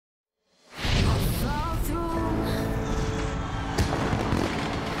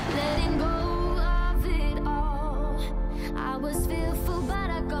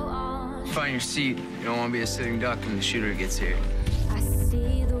your seat. You don't want to be a sitting duck when the shooter gets here. I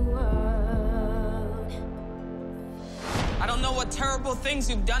see the world. I don't know what terrible things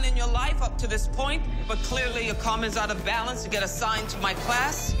you've done in your life up to this point, but clearly your karma's out of balance to get assigned to my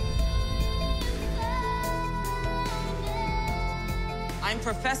class. I'm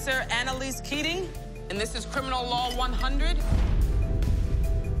Professor Annalise Keating, and this is Criminal Law 100,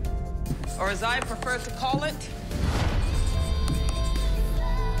 or as I prefer to call it,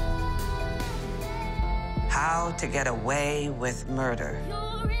 How to Get Away with Murder.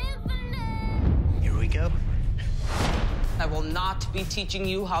 Here we go. I will not be teaching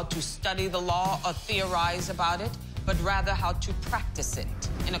you how to study the law or theorize about it, but rather how to practice it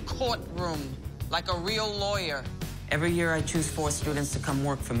in a courtroom like a real lawyer. Every year I choose 4 students to come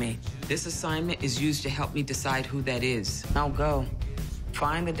work for me. This assignment is used to help me decide who that is. Now go.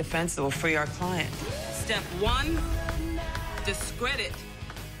 Find the defense that will free our client. Step 1, discredit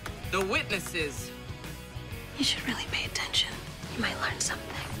the witnesses. You should really pay attention. You might learn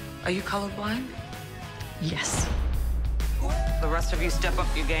something. Are you colorblind? Yes. The rest of you step up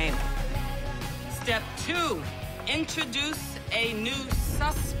your game. Step 2, introduce a new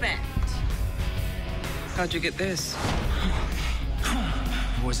suspect. How'd you get this?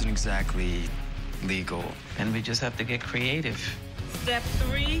 It wasn't exactly legal. And we just have to get creative. Step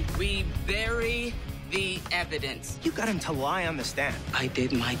 3, we bury the evidence. You got him to lie on the stand. I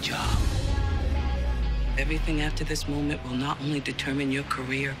did my job. Everything after this moment will not only determine your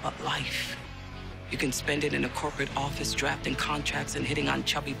career, but life. You can spend it in a corporate office drafting contracts and hitting on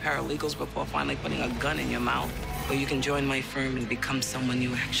chubby paralegals before finally putting a gun in your mouth. Or you can join my firm and become someone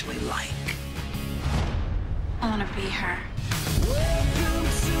you actually like. I want to be her.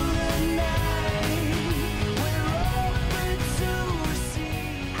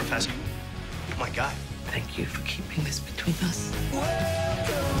 Professor, oh my God. Thank you for keeping this between us.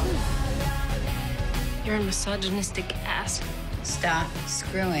 You're a misogynistic ass. Stop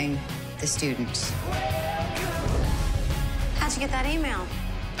screwing the students. How'd you get that email?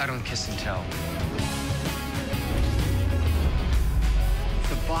 I don't kiss and tell.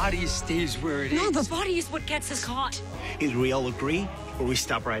 The body stays where it is. No, the body is what gets us caught. Either we all agree or we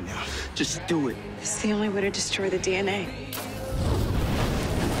stop right now. Just do it. It's the only way to destroy the DNA.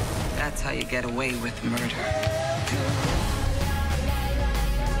 That's how you get away with murder.